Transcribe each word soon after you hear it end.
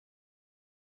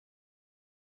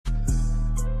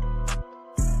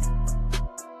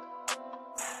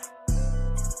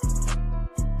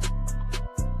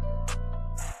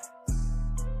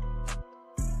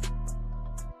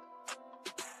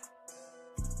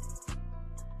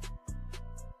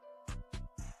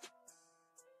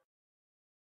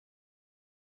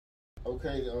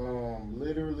Okay,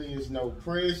 literally it's no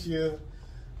pressure.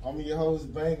 I'm your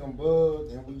host, Bangum Bug,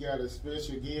 and we got a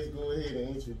special guest. Go ahead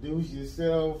and introduce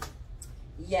yourself.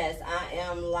 Yes, I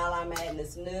am Lala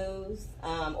Madness News,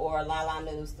 or Lala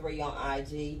News 3 on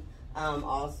IG.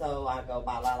 Also, I go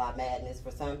by Lala Madness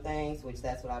for some things, which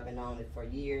that's what I've been on it for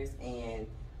years, and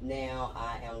now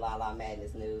I am Lala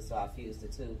Madness News, so I fused the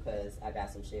two because I got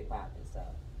some shit popping, so.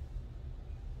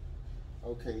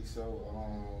 Okay, so,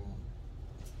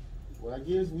 well, I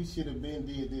guess we should have been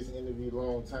did this interview a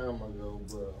long time ago,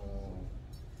 but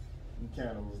you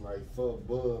kind of was like fuck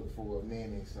Bug for a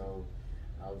minute, so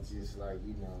I was just like,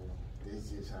 this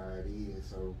is just how it is.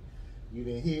 So you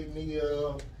didn't hit me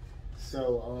up.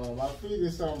 So I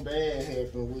figured something bad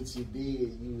happened, which you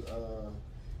did. You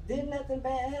Did nothing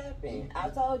bad happen. I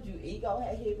told you, Ego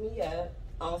had hit me up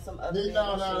on some other shit.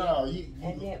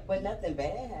 No. But nothing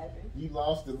bad happened. You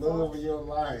lost the love of your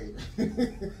life.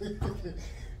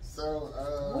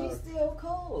 So we still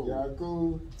cool. Y'all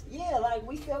cool? Yeah, like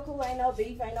we still cool. Ain't no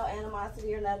beef, ain't no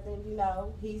animosity or nothing.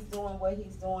 He's doing what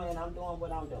he's doing, and I'm doing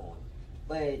what I'm doing.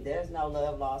 But there's no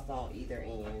love lost on either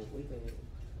end. We good.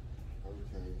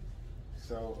 Okay.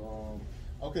 So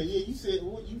okay, yeah. You said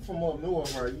you from up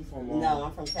north, right? You from? No,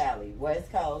 I'm from Cali,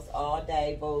 West Coast all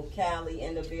day. Boo, Cali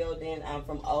in the building. I'm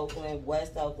from Oakland,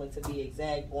 West Oakland to be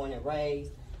exact. Born and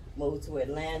raised. Moved to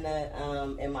Atlanta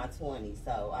in my 20s,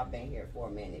 so I've been here for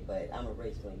a minute, but I'm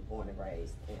originally born and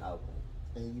raised in Oakland.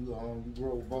 And you grew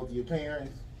up with both of your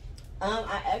parents?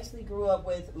 I actually grew up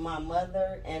with my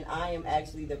mother, and I am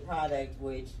actually the product,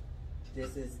 which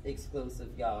this is exclusive,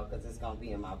 y'all, because it's going to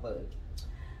be in my book.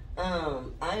 I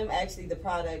am actually the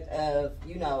product of,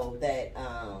 that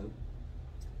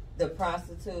the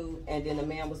prostitute, and then the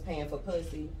man was paying for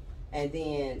pussy. And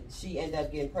then she ended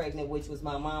up getting pregnant, which was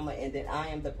my mama. And then I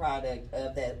am the product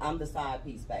of that. I'm the side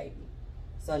piece baby.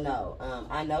 So no,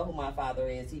 I know who my father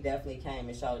is. He definitely came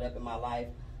and showed up in my life.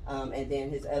 And then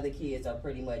his other kids are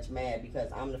pretty much mad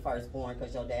because I'm the firstborn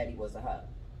because your daddy was a hoe.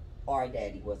 Our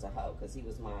daddy was a hoe because he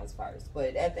was mine's first.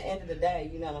 But at the end of the day,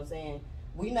 you know what I'm saying?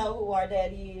 We know who our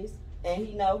daddy is. And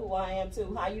he know who I am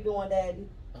too. How you doing, daddy?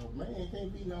 Oh, man,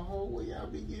 can't be no hoe. Where y'all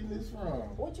be getting this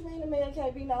from? What you mean a man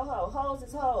can't be no hoe? Hoes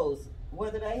is hoes.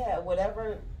 Whether they have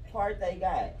whatever part they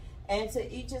got. And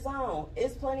to each his own.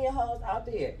 It's plenty of hoes out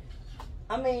there.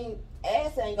 I mean,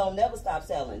 ass ain't gonna never stop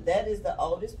selling. That is the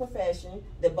oldest profession.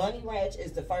 The bunny ranch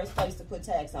is the first place to put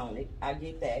tax on it. I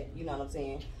get that. You know what I'm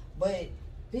saying? But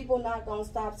people not gonna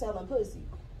stop selling pussy.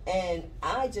 And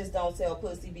I just don't sell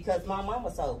pussy because my mama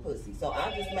sold pussy. So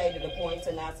I just made it a point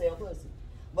to not sell pussy.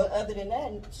 But other than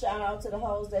that, shout out to the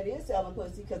hoes that is selling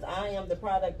pussy because I am the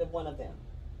product of one of them.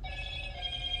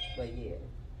 But yeah.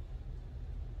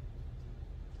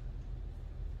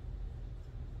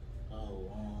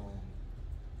 Oh,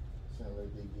 sound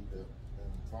like they get the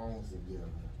phones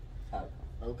together.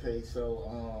 Okay,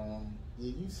 so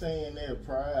yeah, you saying they're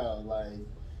proud, like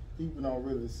people don't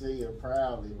really say it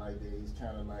proudly like that. It's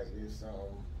kind of like this.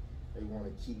 They want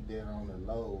to keep that on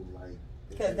the low, like.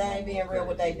 Because they ain't being real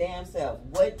with their damn self.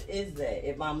 What is that?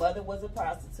 If my mother was a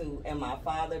prostitute and my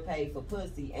father paid for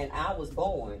pussy and I was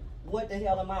born, what the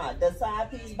hell am I? The side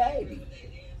piece baby.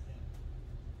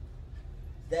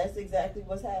 That's exactly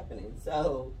what's happening.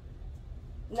 So,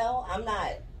 no, I'm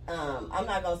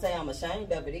not going to say I'm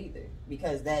ashamed of it either.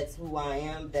 Because that's who I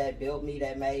am, that built me,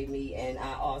 that made me. And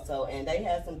they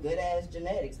had some good ass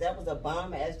genetics. That was a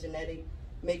bomb ass genetic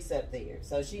mix up there.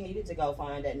 So she needed to go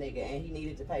find that nigga and he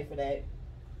needed to pay for that.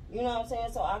 You know what I'm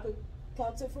saying? So I could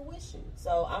come to fruition.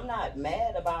 So I'm not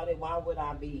mad about it. Why would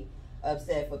I be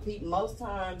upset? For people, most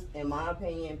times, in my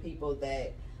opinion, people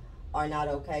that are not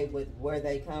okay with where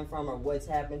they come from or what's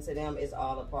happened to them, it's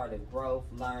all a part of growth,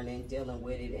 learning, dealing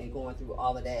with it, and going through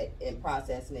all of that and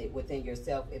processing it within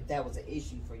yourself if that was an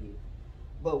issue for you.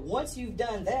 But once you've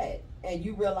done that and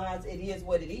you realize it is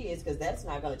what it is, because that's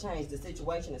not going to change, the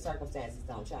situation and circumstances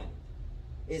don't change.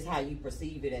 It's how you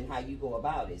perceive it and how you go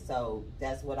about it. So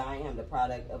that's what I am, the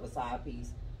product of a side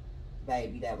piece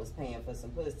baby that was paying for some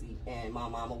pussy, and my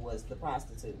mama was the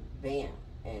prostitute. Bam.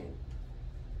 And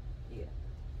yeah.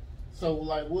 So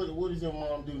like, what does your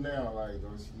mom do now? Like,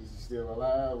 is she still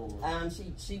alive? Or?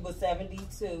 She was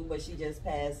 72, but she just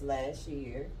passed last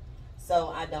year. So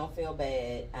I don't feel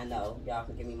bad. I know y'all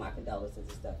can give me my condolences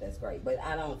and stuff. That's great, but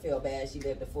I don't feel bad. She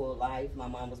lived a full life. My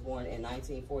mom was born in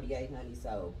 1948, honey.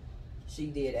 So she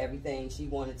did everything she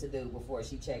wanted to do before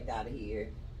she checked out of here.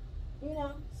 You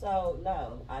know, so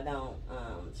no, I don't.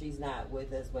 She's not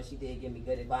with us, but she did give me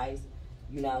good advice.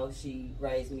 You know, she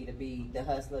raised me to be the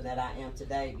hustler that I am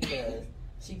today because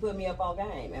she put me up on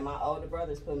game, and my older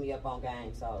brothers put me up on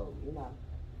game. So, you know.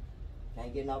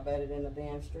 Can't get no better than the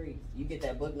damn streets. You get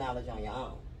that book knowledge on your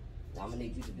own. I'm gonna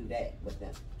need you to do that with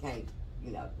them. Can't,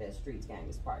 that streets game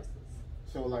is priceless.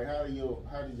 So like, how did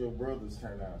your brothers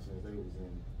turn out since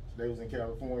they was in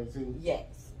California too?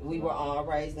 Yes, we were all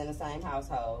raised in the same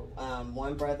household.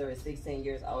 One brother is 16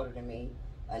 years older than me.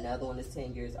 Another one is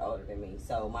 10 years older than me.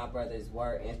 So my brothers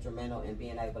were instrumental in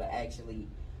being able to actually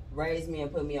raise me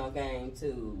and put me on game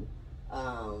to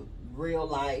real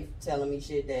life, telling me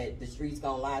shit that the streets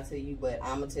gonna lie to you, but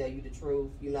I'm gonna tell you the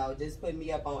truth. Just putting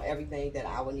me up on everything that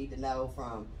I would need to know,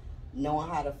 from knowing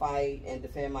how to fight and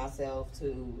defend myself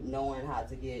to knowing how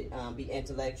to get be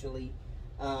intellectually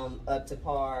up to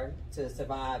par to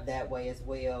survive that way as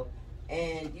well.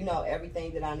 And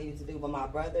everything that I needed to do. But my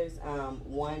brothers,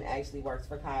 one actually works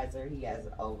for Kaiser. He has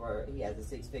a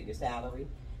 6-figure salary,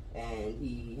 and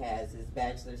he has his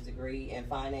bachelor's degree in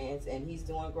finance, and he's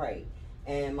doing great.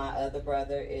 And my other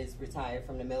brother is retired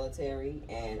from the military,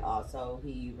 and also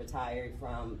he retired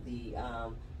from the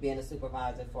being a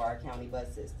supervisor for our county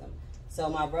bus system. So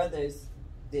my brothers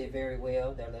did very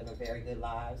well. They're living very good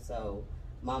lives. So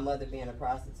my mother being a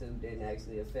prostitute didn't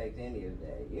actually affect any of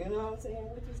that. You know what I'm saying?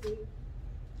 Which is good.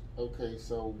 Okay,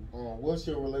 so what's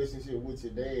your relationship with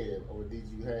your dad, or did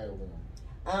you have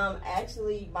one?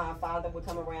 Actually, my father would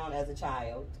come around as a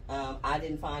child. I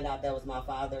didn't find out that was my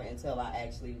father until I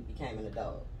actually became an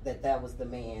adult, that was the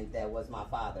man that was my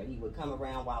father. He would come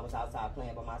around while I was outside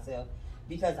playing by myself,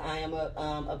 because I am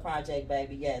a project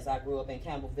baby. Yes, I grew up in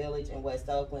Campbell Village in West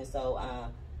Oakland, so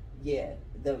yeah,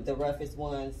 the roughest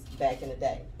ones back in the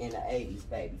day, in the 80s,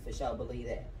 baby, for sure, believe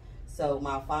that. So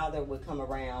my father would come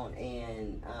around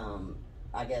and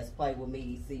I guess play with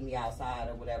me, see me outside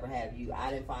or whatever have you.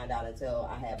 I didn't find out until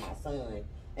I had my son,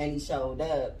 and he showed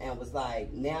up and was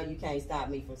like, now you can't stop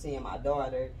me from seeing my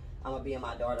daughter. I'm gonna be in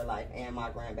my daughter's life and my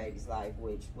grandbaby's life,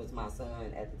 which was my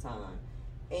son at the time.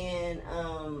 And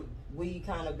we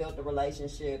kind of built a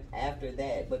relationship after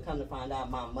that, but come to find out,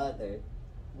 my mother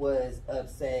was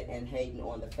upset and hating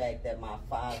on the fact that my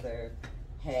father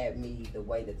had me the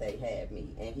way that they had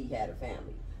me, and he had a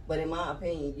family. But in my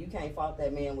opinion, you can't fault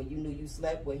that man when you knew you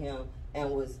slept with him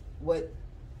and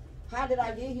how did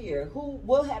I get here?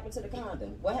 What happened to the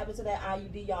condom? What happened to that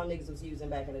IUD y'all niggas was using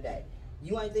back in the day?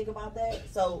 You ain't think about that?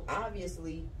 So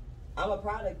obviously, I'm a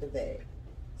product of that.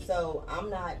 So I'm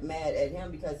not mad at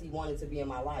him because he wanted to be in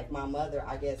my life. My mother,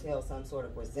 I guess, held some sort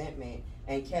of resentment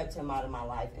and kept him out of my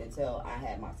life until I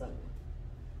had my son.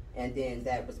 And then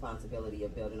that responsibility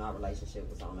of building our relationship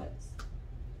was on us.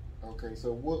 Okay,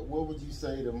 so what would you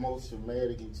say the most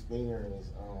traumatic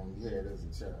experience you had as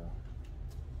a child?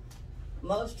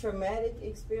 Most traumatic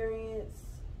experience?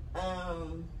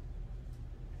 Damn,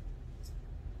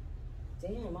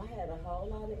 I had a whole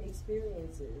lot of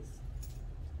experiences.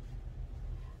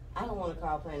 I don't want to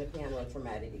call playing the piano a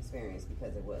traumatic experience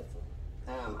because it wasn't.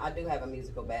 I do have a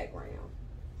musical background.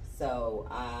 So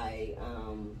I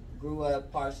grew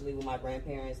up partially with my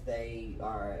grandparents. They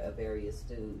are a very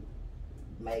astute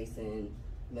Mason,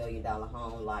 $1 million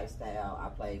home lifestyle. I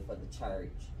played for the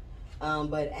church.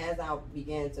 But as I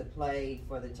began to play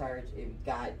for the church, it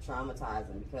got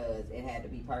traumatizing because it had to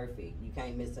be perfect. You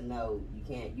can't miss a note. You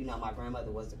can't, my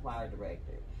grandmother was the choir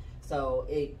director. So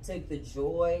it took the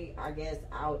joy, I guess,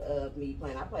 out of me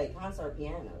playing. I played concert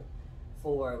piano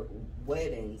for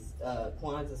weddings,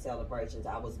 Kwanzaa celebrations.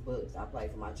 I was booked. I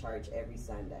played for my church every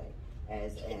Sunday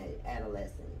as an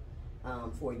adolescent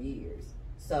for years.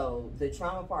 So the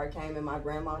trauma part came, and my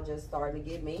grandma just started to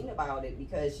get mean about it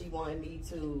because she wanted me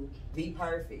to be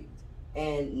perfect.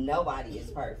 And nobody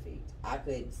is perfect. I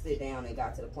could sit down and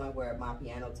got to the point where my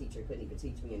piano teacher couldn't even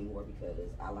teach me anymore because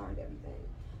I learned everything.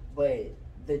 But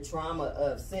the trauma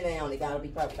of sit down, it gotta be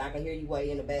perfect. I can hear you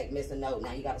way in the back, miss a note.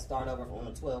 Now you gotta start over on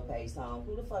a 12-page song.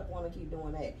 Who the fuck wanna keep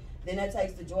doing that? Then that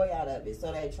takes the joy out of it.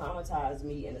 So that traumatized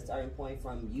me in a certain point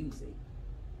from music.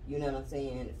 You know what I'm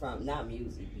saying? From not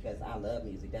music, because I love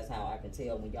music. That's how I can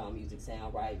tell when y'all music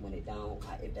sound right, when it don't,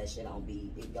 if that shit don't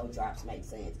beat, if your drops make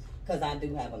sense. Because I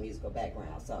do have a musical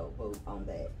background, so boom on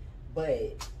that.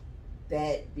 But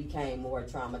that became more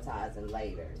traumatizing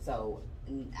later. So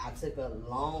I took a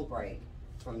long break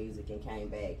from music and came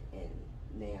back, and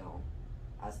now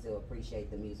I still appreciate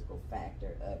the musical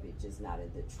factor of it, just not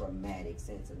in the traumatic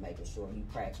sense of making sure you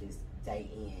practice day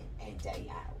in and day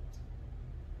out.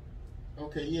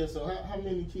 Okay, yeah, so how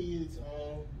many kids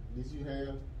did you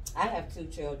have? I have 2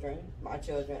 children. My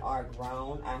children are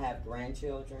grown. I have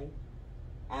grandchildren.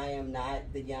 I am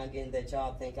not the youngin' that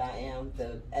y'all think I am.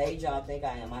 The age y'all think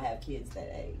I am, I have kids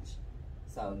that age.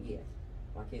 So, yeah,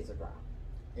 my kids are grown.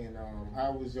 And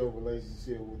how was your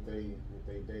relationship with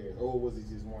they dad? Or was it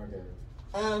just one dad?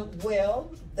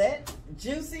 Well, that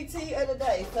juicy tea of the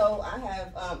day. So I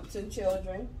have 2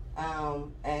 children,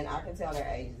 and I can tell their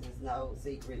ages. It's no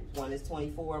secret. One is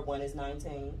 24, one is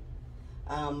 19.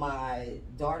 My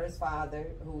daughter's father,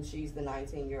 who she's the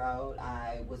 19-year-old,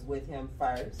 I was with him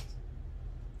first.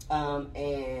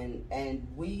 And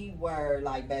we were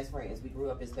like best friends. We grew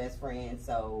up as best friends.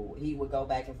 So he would go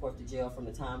back and forth to jail from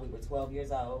the time we were 12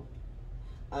 years old.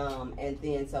 And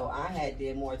then so I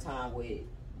did more time with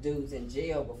dudes in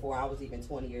jail before I was even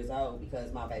 20 years old,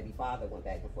 because my baby father went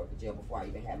back and forth to jail before I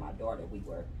even had my daughter. We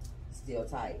were still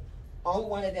tight. On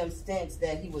one of them stints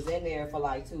that he was in there for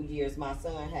like 2 years, my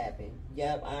son happened.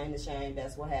 Yep, I ain't ashamed.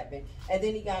 That's what happened. And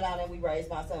then he got out and we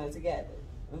raised my son together.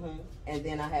 And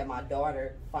then I had my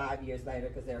daughter 5 years later,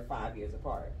 because they're 5 years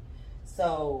apart.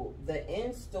 So the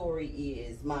end story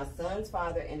is my son's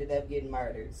father ended up getting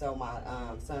murdered. So my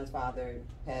son's father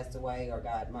passed away or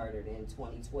got murdered in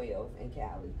 2012 in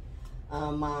Cali.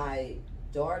 My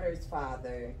daughter's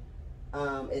father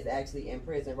is actually in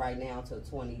prison right now until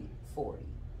 2040.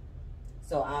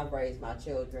 So I've raised my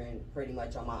children pretty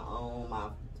much on my own. My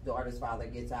daughter's father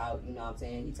gets out, you know what I'm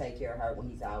saying? He take care of her when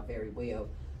he's out very well,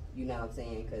 you know what I'm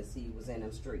saying, because he was in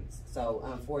them streets. So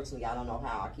unfortunately, I don't know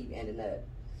how I keep ending up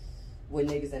with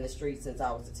niggas in the streets since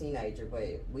I was a teenager,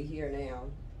 but we here now.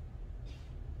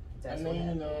 That's I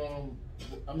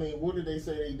mean, what do they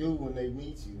say they do when they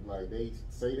meet you? Like, they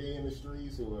say they in the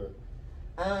streets, or?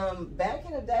 Back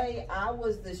in the day, I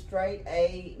was the straight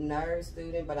A nerd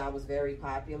student, but I was very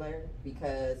popular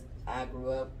because I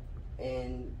grew up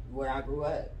in where I grew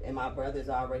up, and my brothers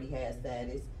already had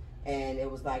status, and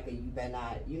it was like you better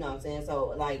not, you know what I'm saying?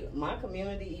 So, like, my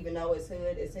community, even though it's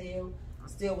hood as hell,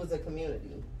 still was a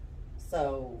community.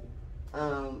 So,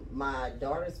 my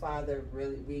daughter's father,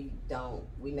 really,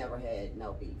 we never had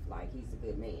no beef. Like, he's a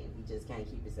good man. He just can't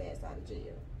keep his ass out of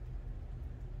jail.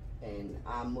 And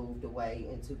I moved away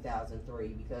in 2003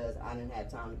 because I didn't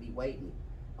have time to be waiting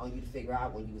on you to figure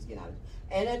out when you was getting out of jail.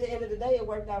 And at the end of the day, it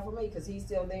worked out for me because he's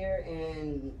still there,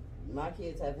 and my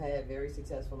kids have had very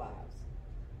successful lives.